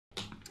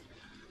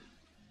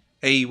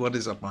Hey, what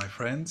is up, my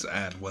friends,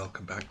 and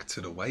welcome back to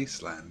the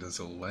Wasteland as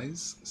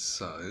always.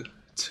 So,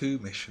 two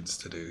missions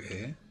to do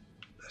here.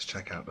 Let's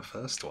check out the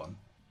first one.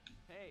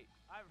 Hey,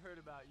 I've heard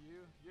about you.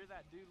 You're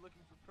that dude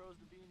looking for pros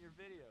to be in your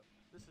video.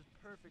 This is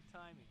perfect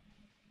timing.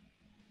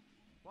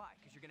 Why?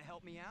 Because you're going to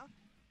help me out?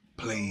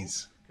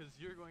 Please. No, because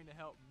you're going to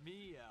help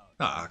me out.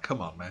 Ah, come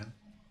on, man.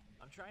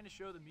 I'm trying to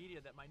show the media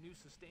that my new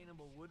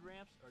sustainable wood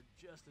ramps are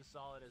just as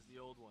solid as the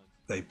old ones.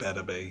 They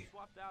better be. I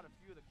swapped out a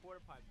few of the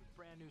quarter pipes with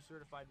brand new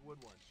certified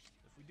wood ones.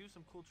 If we do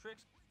some cool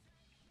tricks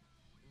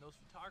and those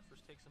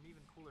photographers take some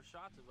even cooler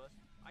shots of us,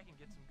 I can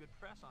get some good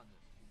press on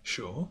this.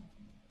 Sure.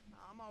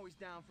 I'm always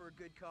down for a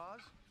good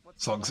cause.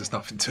 As long as it's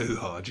nothing too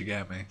hard, you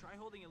get me? Try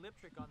holding a lip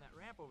trick on that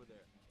ramp over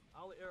there.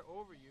 I'll air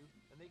over you,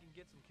 and they can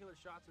get some killer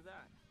shots of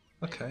that.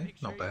 Okay, Make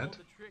sure not you bad.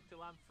 hold the trick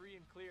till I'm free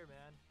and clear,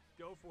 man.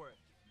 Go for it.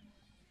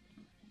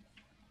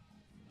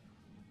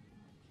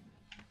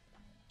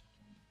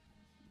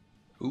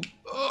 Ooh.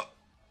 Oh,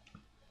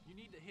 You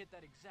need to hit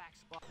that exact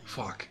spot.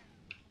 fuck.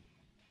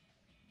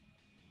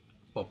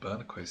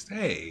 Burnquist.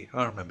 Hey,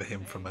 I remember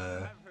him from I've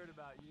heard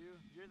about you.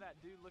 You're that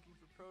dude looking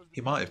for pros.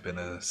 He might have been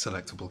a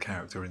selectable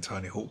character in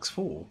Tony Hawk's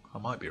 4. I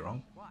might be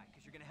wrong. Why?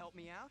 Because you're going to help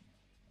me out?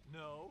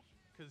 No,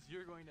 because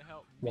you're going to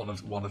help me.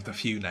 One of the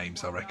few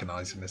names I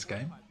recognise in this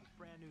game.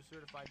 Brand new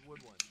certified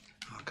wood ones.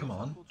 Oh, come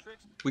on. Cool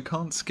tricks. We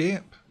can't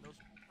skip.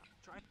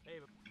 Hey,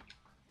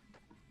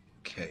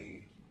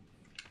 Okay.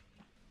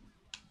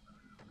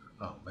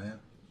 Oh man.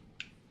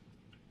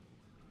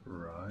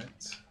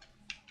 Right.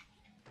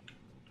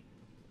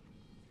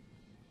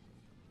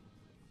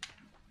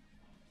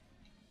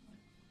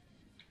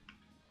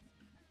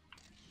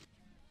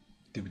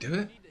 Did we do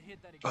it?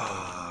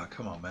 Ah,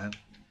 come on, man.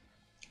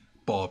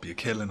 Bob, you're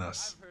killing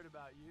us. I've heard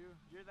about you.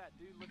 You're that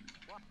dude looking.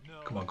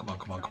 No. Come on, come on,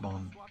 come on, come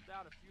on. Swapped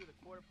out a few of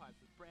the quarter pipes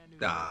with brand new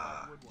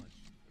Ah. wood ones.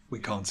 We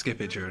can't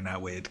skip it during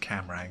that weird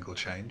camera angle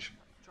change.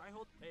 Try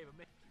hold. Hey,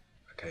 but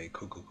Okay,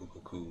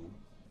 cool.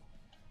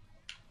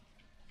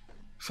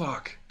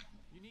 Fuck.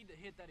 you need to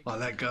hit that. I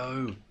let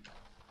go.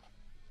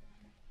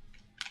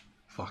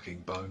 Fucking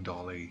bone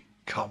dolly.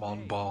 Come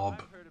on,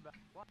 Bob. I've heard about.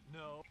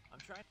 No,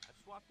 I've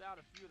swapped out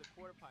a few of the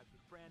quarter pipes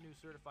with brand new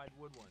certified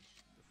wood ones.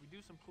 If we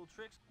do some cool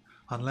tricks.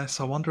 Unless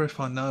I wonder if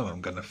I know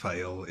I'm going to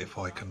fail if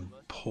I can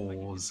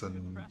pause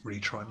and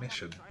retry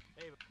mission.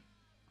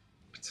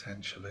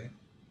 Potentially.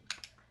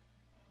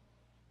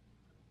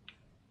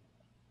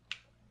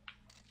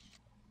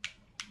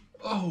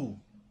 Oh!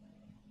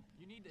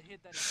 You need to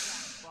hit that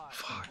exact spot.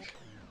 Fuck.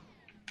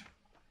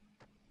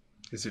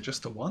 Is it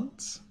just a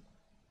once?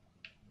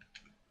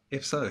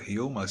 If so, he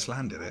almost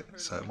landed it,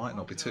 so it might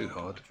not be too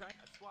hard. I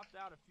swapped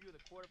out a few of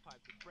the quarter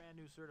pipes with brand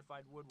new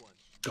certified wood ones.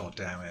 God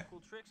damn it.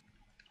 Cool tricks.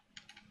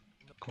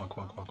 Come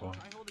on.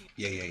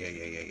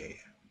 Yeah.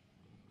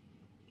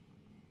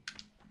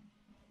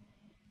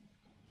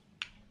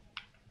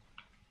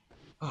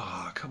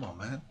 Ah, come on,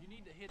 man. You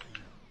need to hit.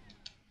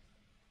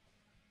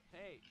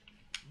 Hey,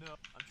 no,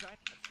 I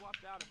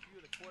swapped out a few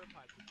of the quarter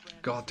pipes with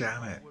brand God new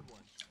damn it. wood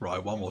ones.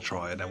 Right, one more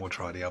try and then we'll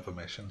try the other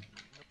mission.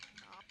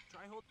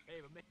 Try hold. Hey,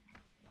 but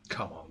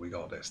Come on, we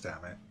got this,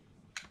 damn it.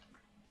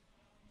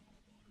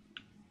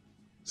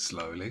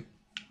 Slowly.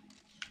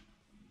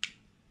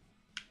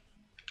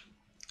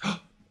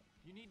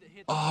 you need to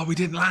hit. Oh, we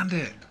didn't land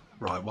it!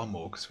 Right, one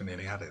more because we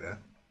nearly had it there.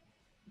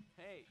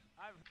 Hey,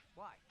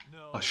 why?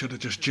 No. I should have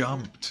just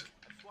jumped.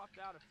 I swapped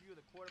out a few of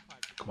the quarter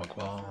pipes with Come on, brand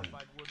new come on.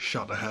 certified wood ones.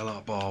 Shut the hell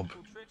up, Bob.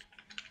 Cool tricks.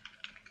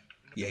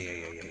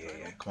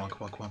 Yeah. Come on.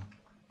 Perfect.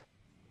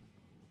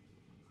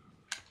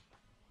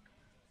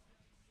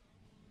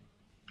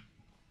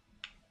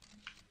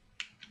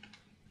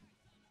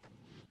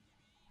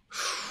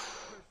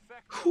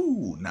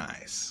 Whew,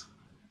 nice.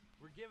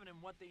 We're giving him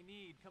what they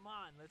need. Come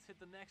on, let's hit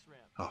the next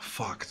ramp. Oh,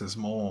 fuck, there's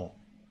more.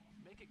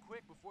 Make it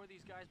quick before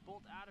these guys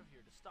bolt out of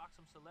here to stalk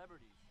some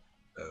celebrities.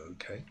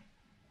 Okay.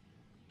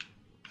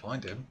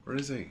 Find him. Where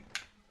is he?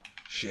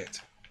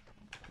 Shit.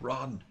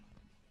 Run.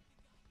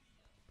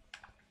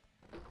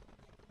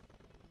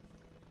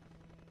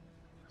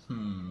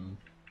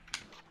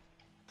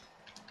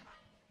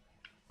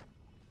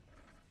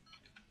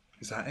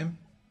 Is that him?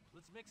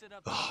 Let's mix it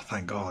up. Oh,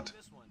 thank God.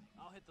 This one,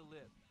 I'll hit the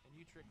lip, and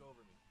you trick over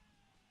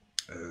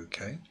me.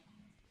 Okay.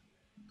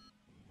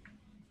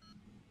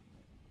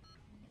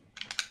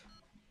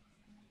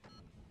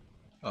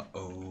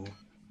 Uh-oh.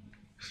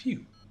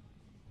 Phew.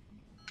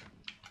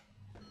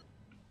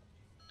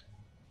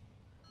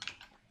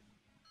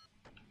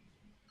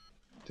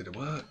 Did it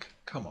work?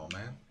 Come on,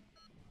 man.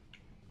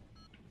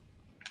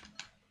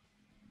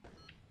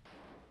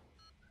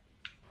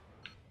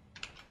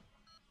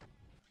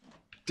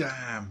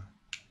 Damn.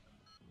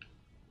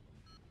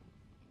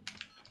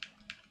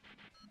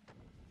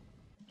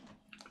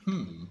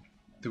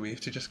 Do we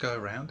have to just go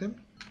around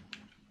him?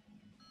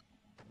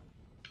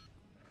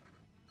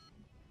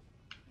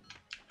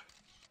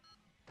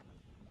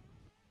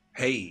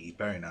 Hey,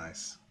 very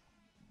nice.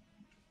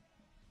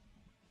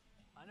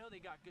 I know they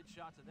got good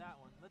shots of that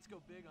one. Let's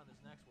go big on this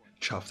next one.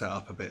 Chuff that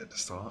up a bit at the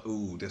start.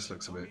 Ooh, this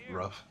looks a bit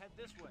rough. Head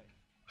this way.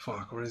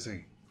 Fuck, where is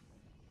he?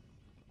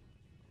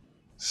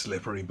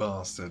 Slippery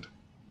bastard.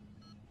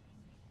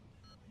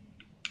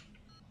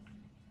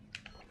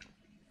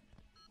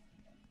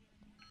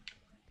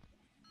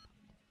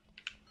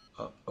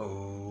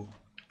 Uh-oh.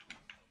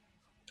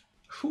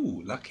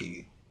 Ooh,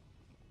 lucky.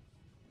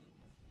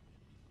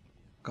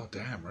 God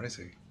damn, where is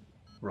he?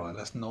 Right,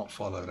 let's not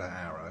follow that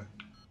arrow.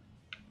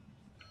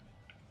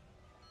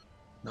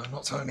 No,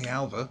 not Tony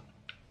Alva.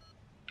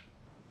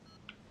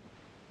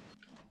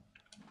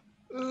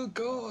 Oh,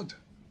 God.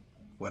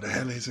 Where the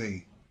hell is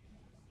he?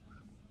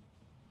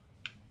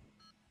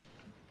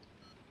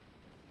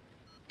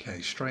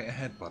 Okay, straight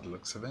ahead by the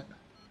looks of it.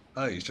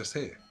 Oh, he's just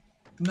here.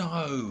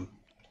 No!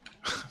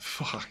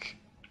 Fuck.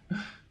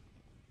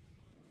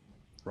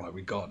 Right,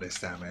 we got this,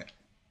 damn it.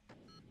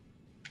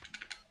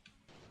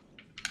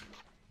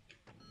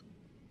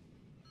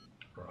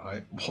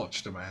 Right,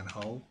 watch the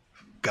manhole.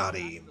 Got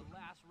him. The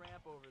last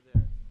ramp over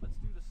there. Let's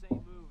do the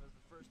same move as the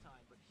first time,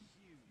 but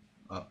huge.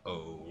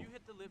 Uh-oh. You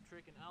hit the lip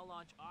trick and I'll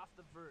launch off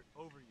the vert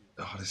over you.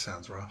 Oh, this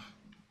sounds rough.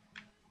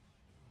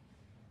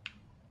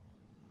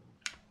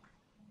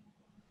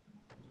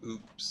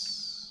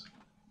 Oops.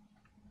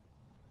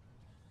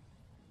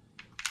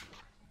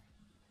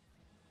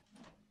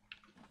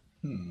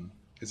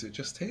 Is it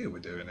just here we're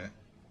doing it?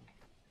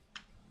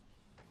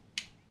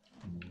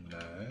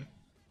 No.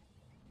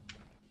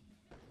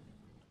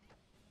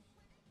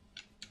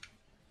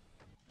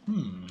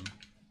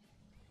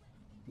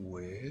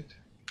 Weird.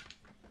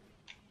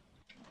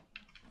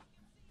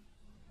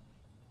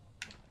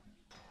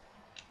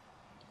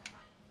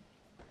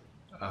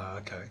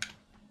 Okay.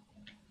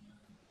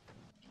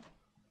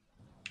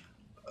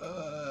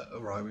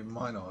 Right, we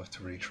might not have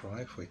to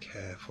retry if we're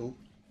careful.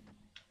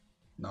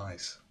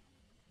 Nice.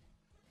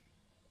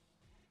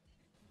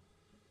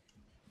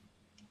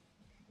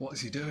 What is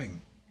he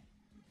doing?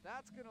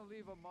 That's gonna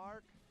leave a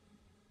mark.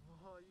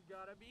 Oh, you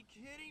gotta be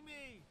kidding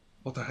me!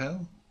 What the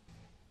hell?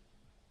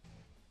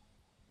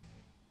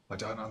 I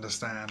don't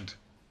understand.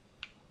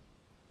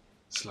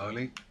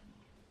 Slowly.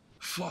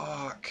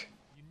 Fuck!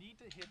 You need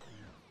to hit the...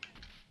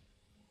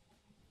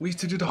 We have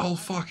to do the whole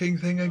fucking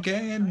thing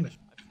again! I've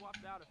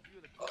swapped out a few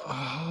of the...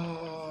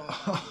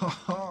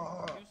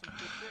 Oh. Do some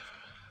quick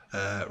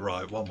tricks.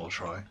 Right, one more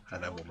try,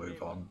 and then we'll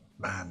move on.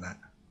 Man,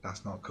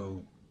 that's not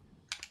cool.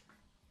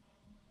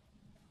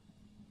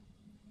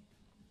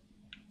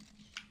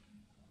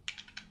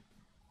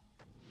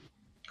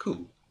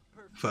 Cool.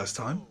 First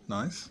time,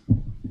 nice.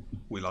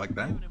 We like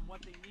that. Giving them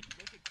what they need to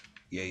make it...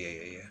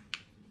 Yeah.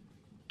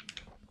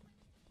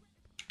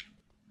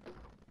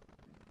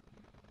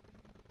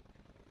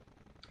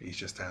 He's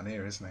just down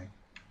here, isn't he?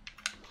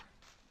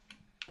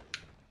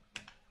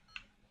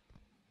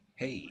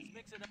 Hey.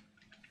 Mix it up.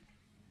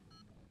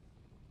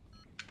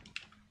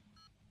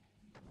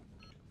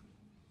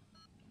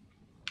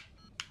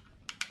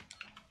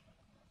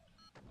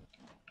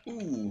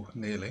 Ooh,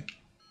 nearly.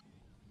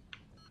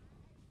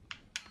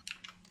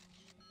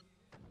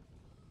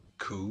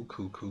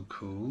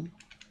 Cool.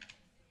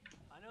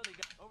 I know they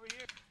got over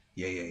here.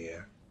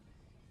 Yeah.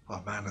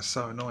 Oh man, it's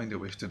so annoying that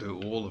we have to do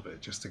all of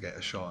it just to get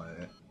a shot at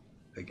it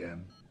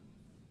again.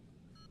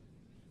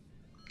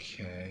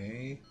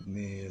 Okay,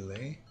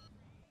 nearly.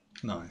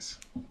 Nice.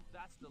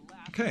 That's the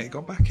last Okay,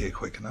 got back here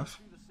quick enough.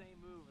 do the same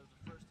move as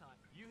the first time.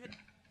 You hit...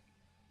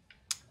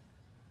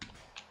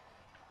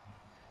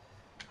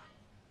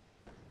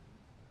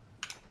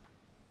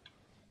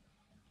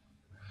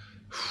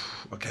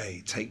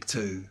 Okay, take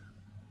two.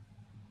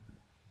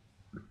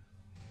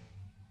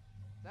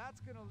 That's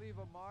gonna leave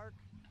a mark.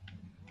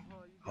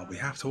 Oh, we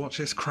have to watch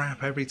this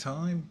crap every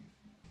time.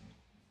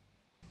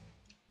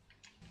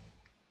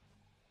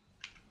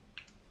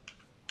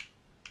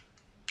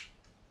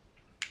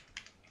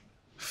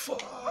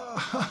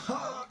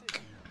 Fuck!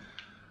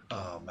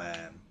 Oh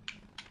man.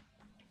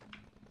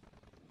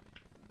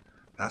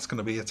 That's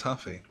gonna be a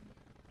toughie.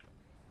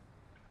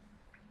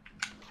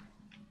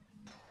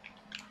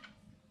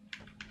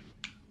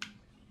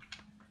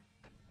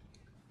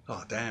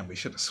 Oh damn, we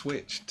should have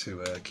switched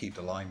to keep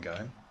the line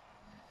going.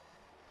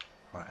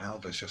 Right,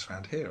 Alva's just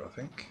around here, I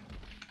think.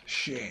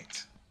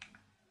 Shit.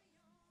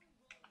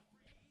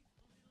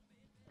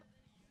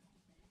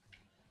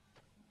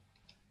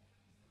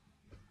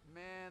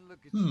 Man,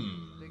 look at you,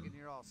 thinking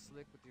you're all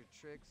slick with your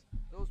tricks.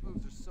 Those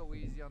moves are so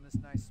easy on this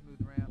nice smooth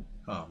ramp.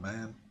 Oh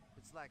man.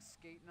 It's like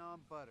skating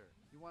on butter.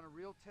 You want a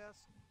real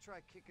test?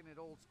 Try kicking it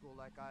old school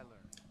like I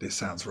learned. This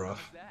sounds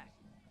rough. What's that?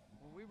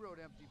 When we rode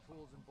empty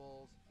pools and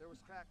bowls, there was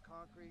cracked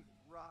concrete,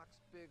 rocks,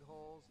 big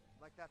holes,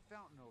 like that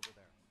fountain over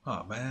there.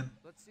 Oh man.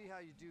 Let's see how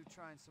you do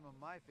trying some of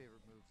my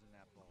favorite moves in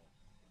that bowl.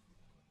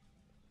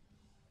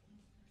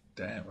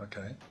 Damn,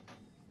 okay.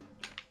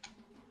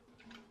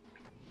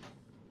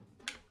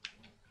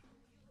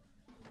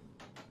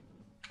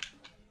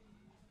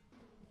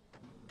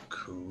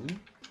 Cool.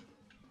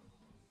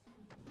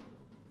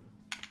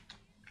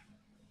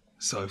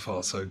 So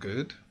far, so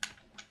good.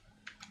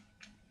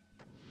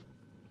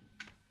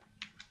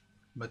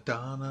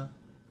 Madonna.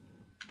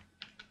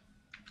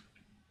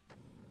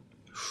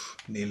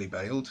 Nearly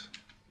bailed.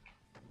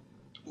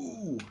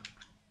 Ooh.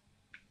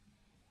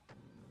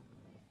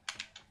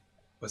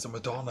 Where's the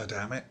Madonna,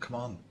 damn it? Come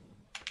on.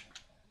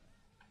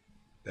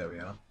 There we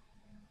are.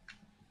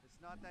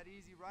 It's not that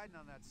easy riding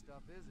on that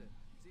stuff, is it?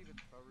 It's even,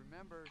 but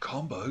remember...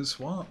 Combos?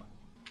 What?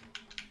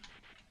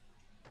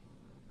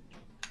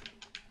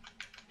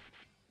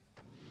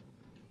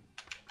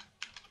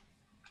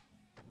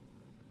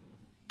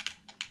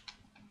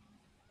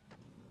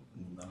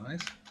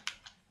 Nice.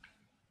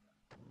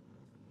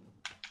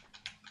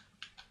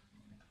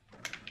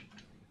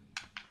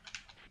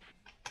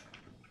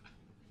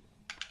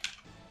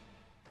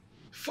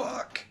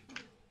 Fuck!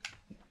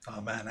 Oh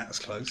man, that was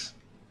close.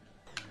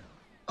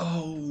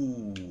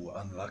 Oh,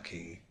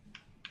 unlucky.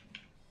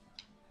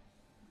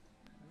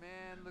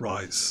 Man,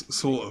 Right,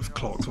 sort of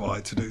clocked what I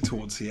had to do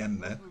towards the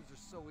end there. Moves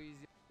are so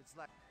easy. It's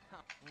like,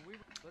 when we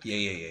were,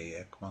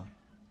 Yeah, come on.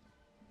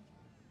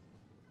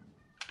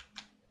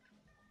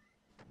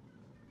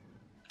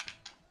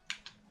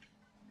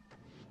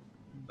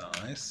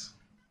 Nice.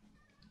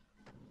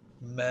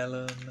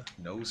 Melon,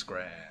 nose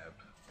grab.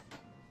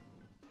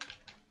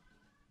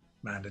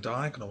 Man, the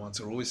diagonal ones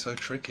are always so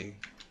tricky.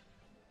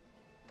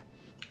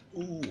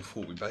 Ooh,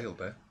 thought we bailed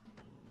there.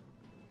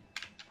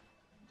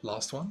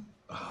 Last one?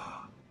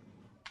 Ah,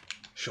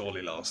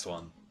 surely last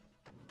one.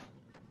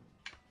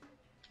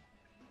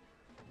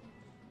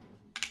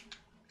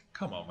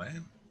 Come on,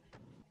 man.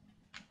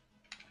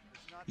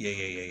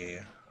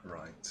 Yeah.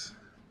 Right.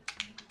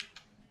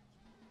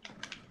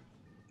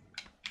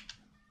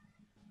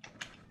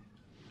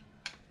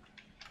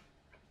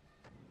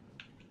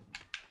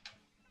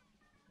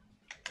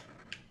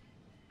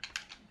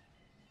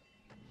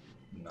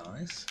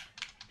 Nice.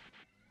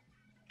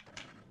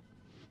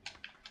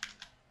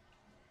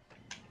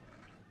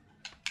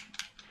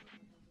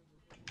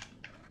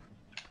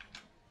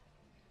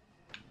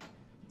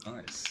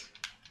 Nice.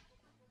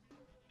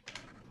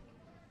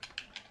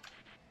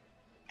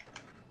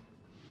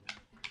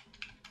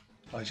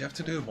 Oh, did you have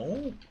to do them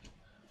all?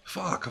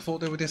 Fuck, I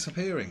thought they were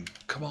disappearing.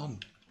 Come on.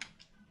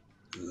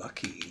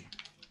 Lucky.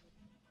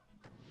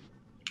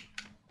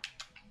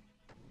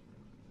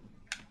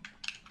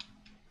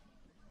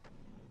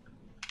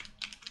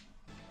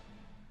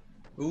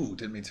 Ooh,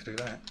 didn't mean to do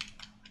that.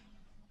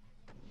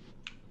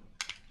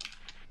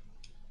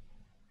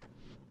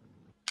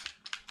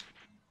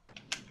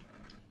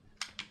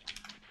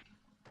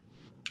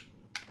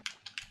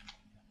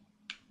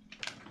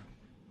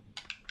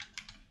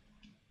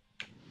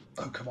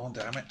 Oh, come on,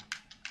 damn it.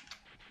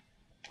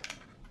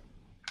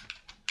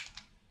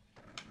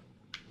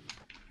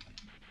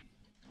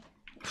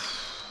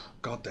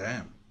 God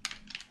damn.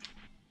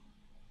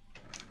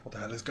 What the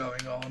hell is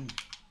going on?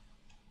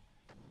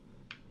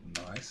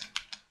 Nice.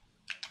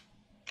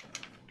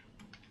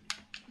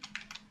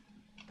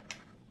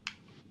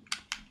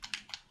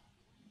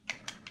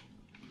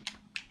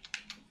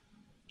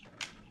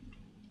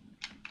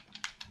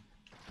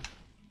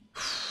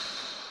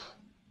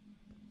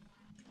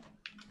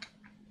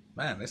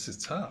 Man, this is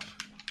tough.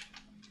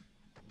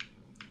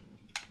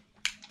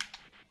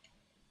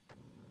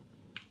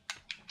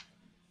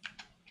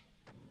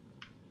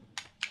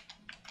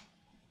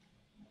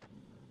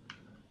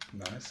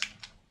 Nice.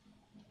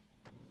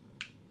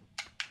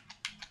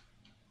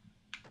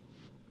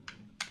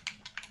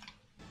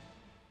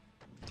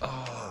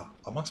 Ah,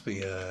 I must be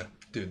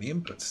doing the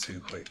inputs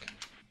too quick.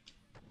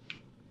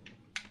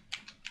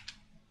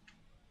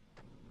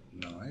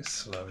 Nice,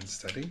 slow and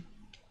steady.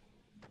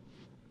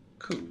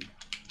 Cool.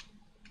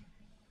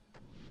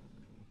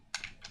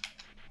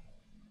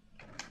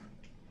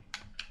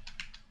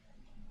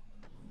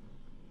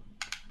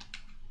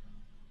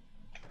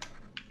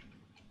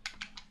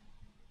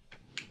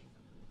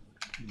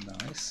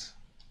 Nice.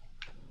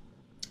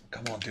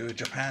 Come on, do it,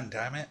 Japan,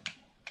 damn it.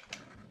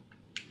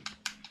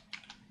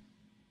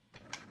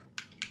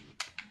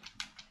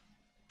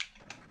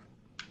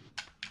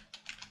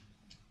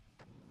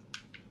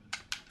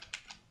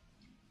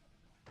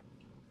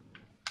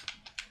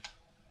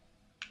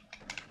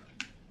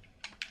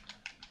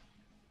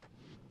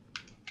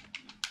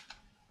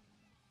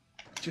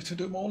 Just to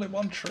do them all in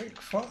one trick,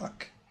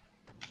 fuck.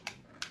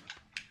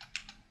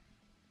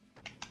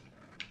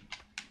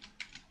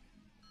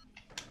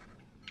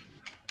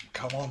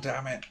 Come on,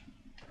 damn it.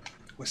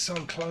 We're so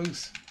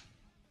close.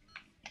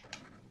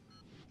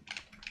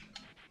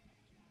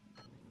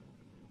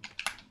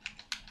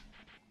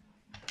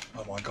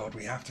 Oh my god,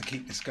 we have to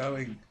keep this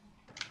going.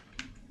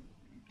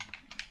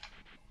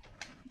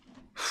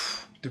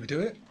 Did we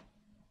do it?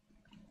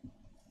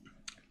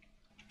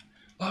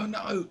 Oh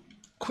no!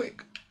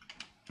 Quick!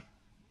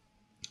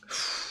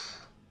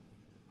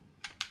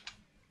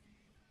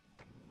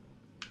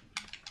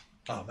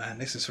 Oh man,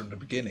 this is from the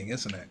beginning,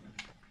 isn't it?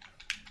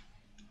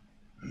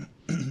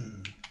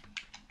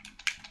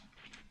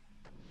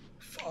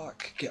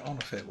 Fuck, get on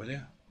with it, will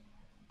you?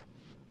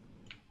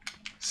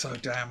 So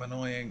damn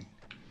annoying.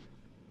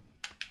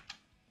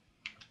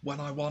 When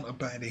I want a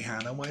Betty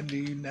Hannah, when do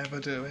you never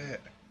do it?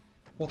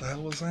 What the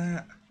hell was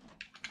that?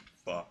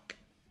 Fuck.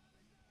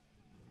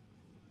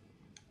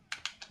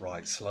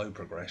 Right, slow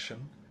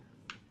progression.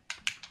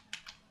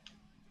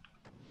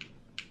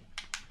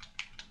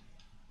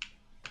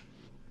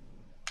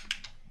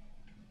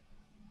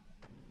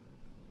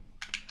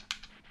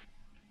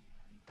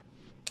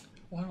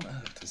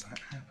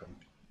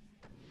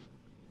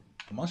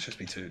 Must just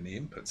be doing the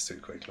inputs too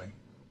quickly.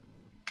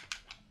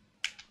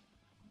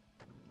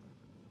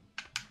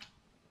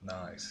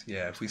 Nice.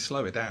 Yeah, if we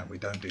slow it down, we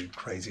don't do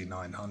crazy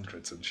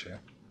 900s and shit.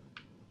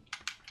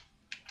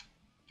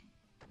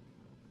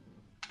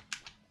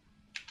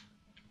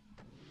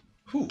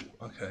 Whew,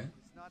 okay.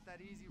 It's not that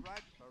easy,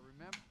 right? But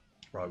remember.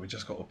 Right, we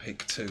just got to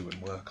pick 2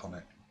 and work on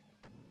it.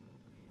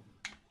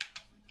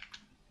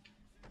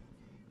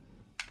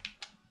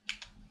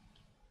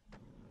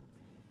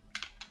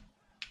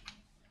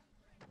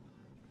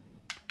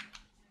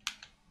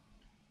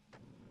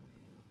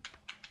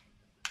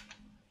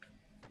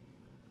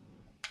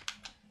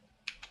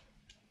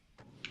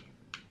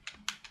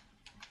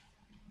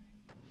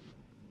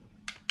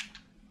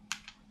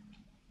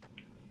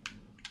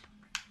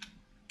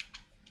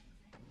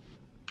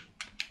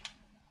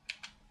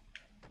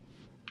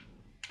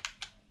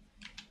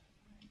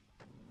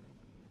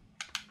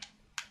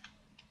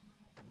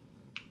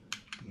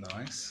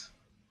 Nice.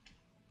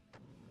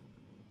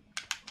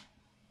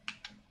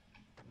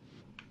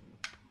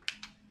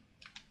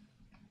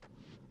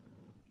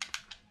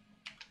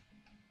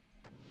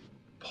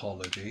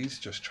 Apologies,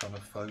 just trying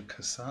to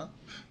focus up.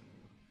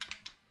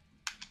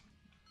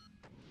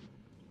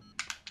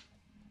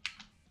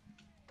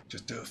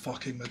 Just do a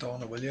fucking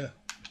Madonna, will you?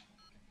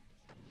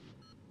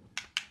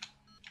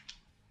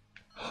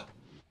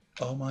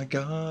 Oh my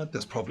god,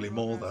 there's probably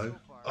more though.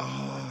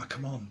 Oh,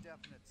 come on.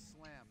 Definite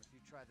slam if you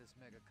try this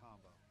mega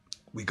combo.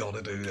 We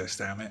gotta do this,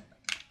 damn it.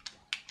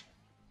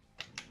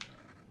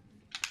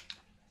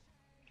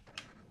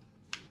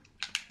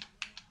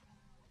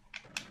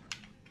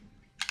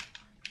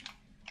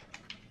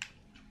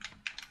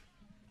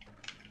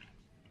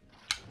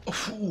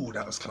 Oh,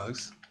 that was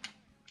close.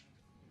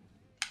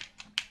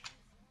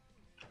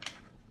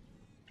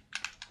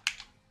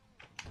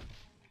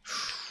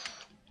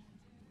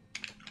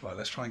 Right,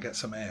 let's try and get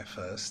some air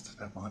first.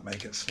 That might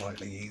make it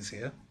slightly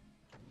easier.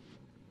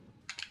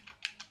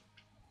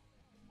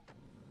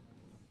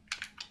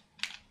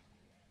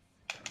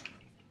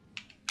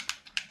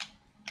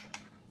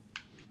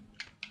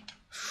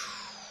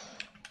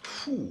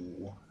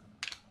 Ooh.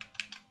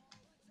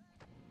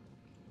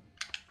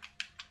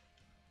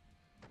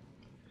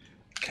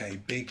 Okay,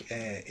 big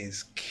air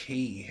is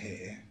key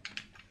here.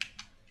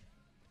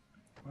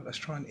 Right, let's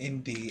try an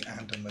indie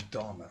and a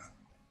Madonna.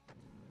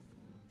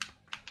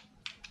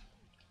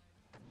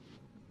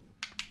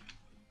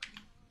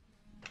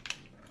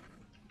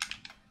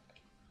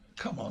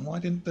 Come on, why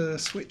didn't the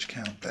switch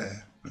count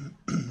there?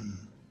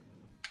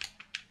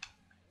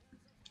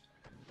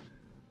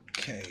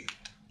 Okay.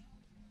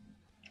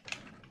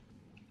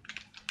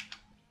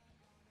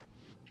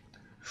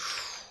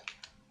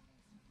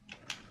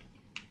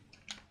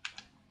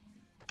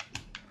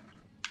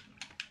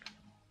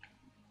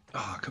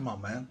 Ah, come on,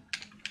 man.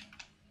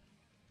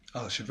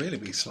 Oh, I should really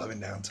be slowing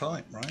down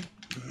time, right?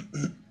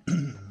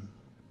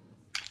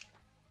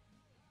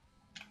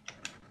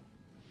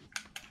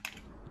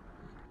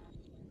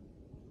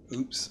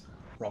 Oops,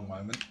 wrong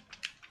moment.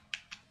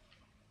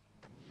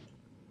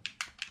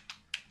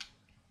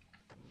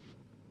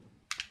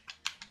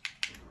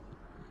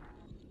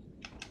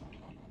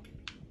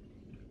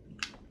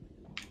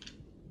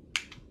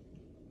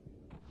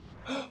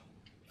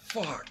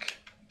 Fuck.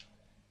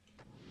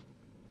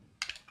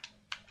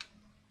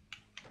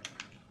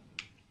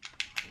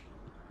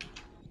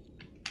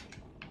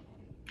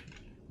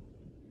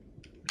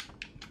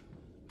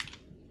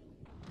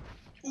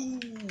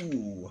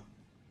 Ooh.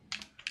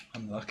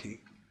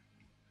 Unlucky.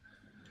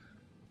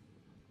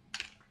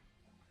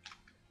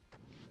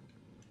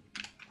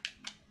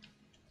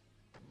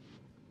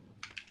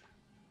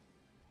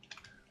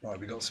 Right,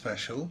 we got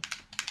special.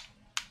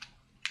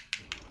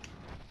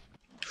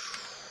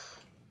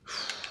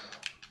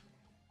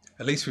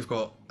 At least we've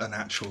got an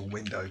actual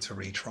window to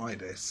retry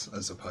this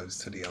as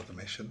opposed to the other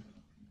mission.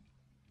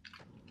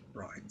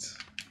 Right.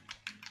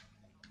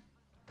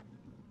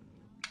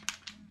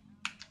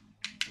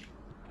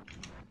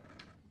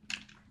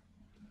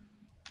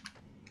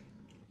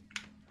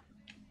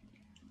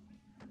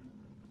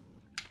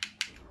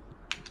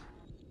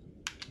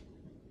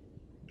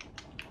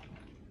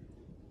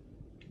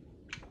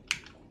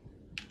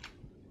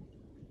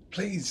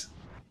 Please.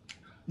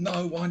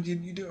 No, why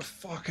didn't you do a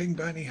fucking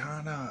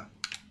Benihana?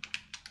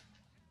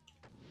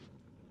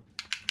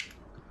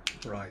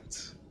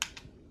 Right.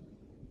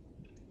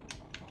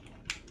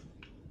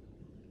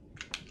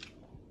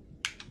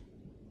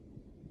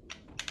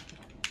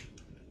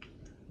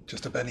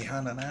 Just a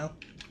Benihana now?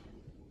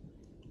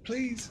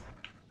 Please.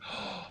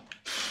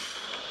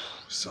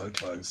 So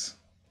close.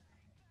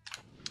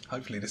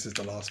 Hopefully this is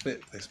the last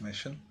bit of this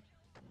mission.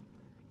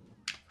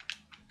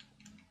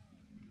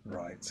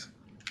 Right.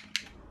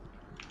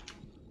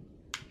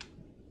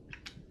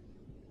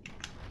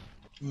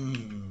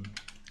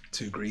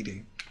 Too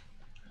greedy.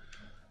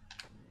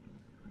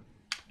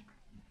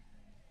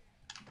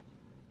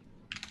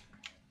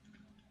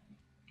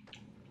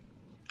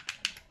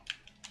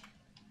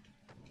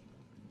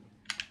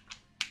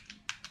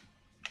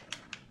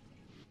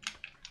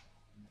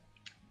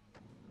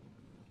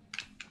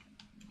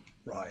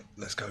 Right,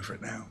 let's go for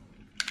it now.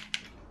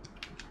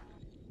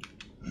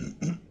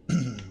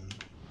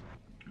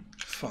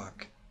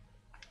 Fuck.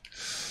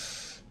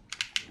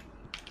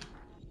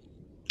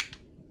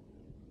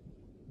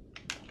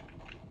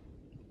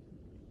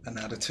 And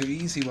now the two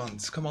easy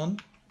ones. Come on.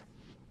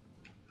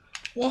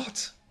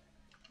 What?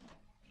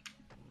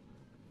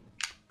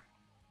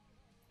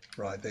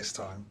 Right, this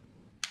time.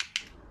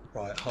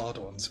 Right, hard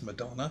ones.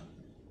 Madonna.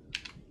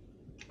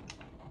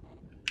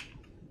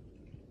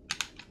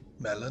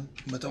 Melon.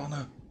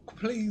 Madonna.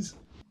 Please.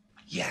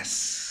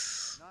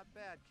 Yes. Not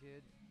bad,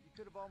 kid. You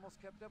could have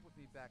almost kept up with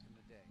me back in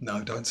the day.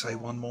 No, don't say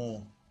one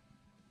more.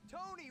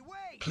 Tony,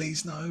 wait!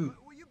 Please, no.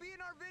 Will you be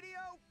in our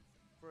video?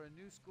 For a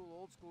new school,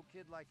 old school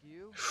kid like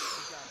you,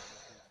 we got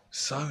it.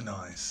 So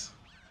nice.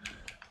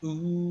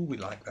 Ooh, we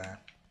like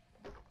that.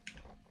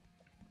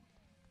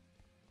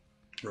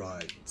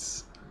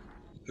 Right.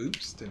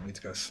 Oops, didn't mean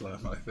to go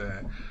slow-mo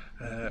there.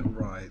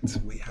 Right,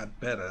 we had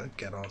better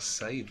get our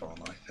save on,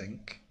 I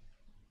think.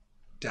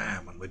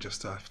 Damn, and we're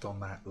just left on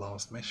that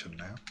last mission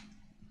now.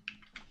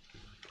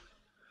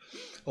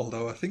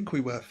 Although I think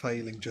we were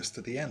failing just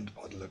at the end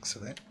by the looks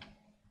of it.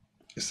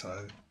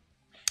 So,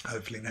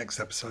 hopefully next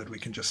episode we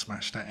can just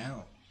smash that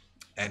out.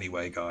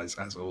 Anyway guys,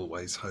 as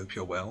always, hope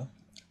you're well.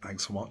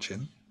 Thanks for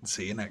watching, and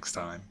see you next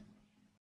time.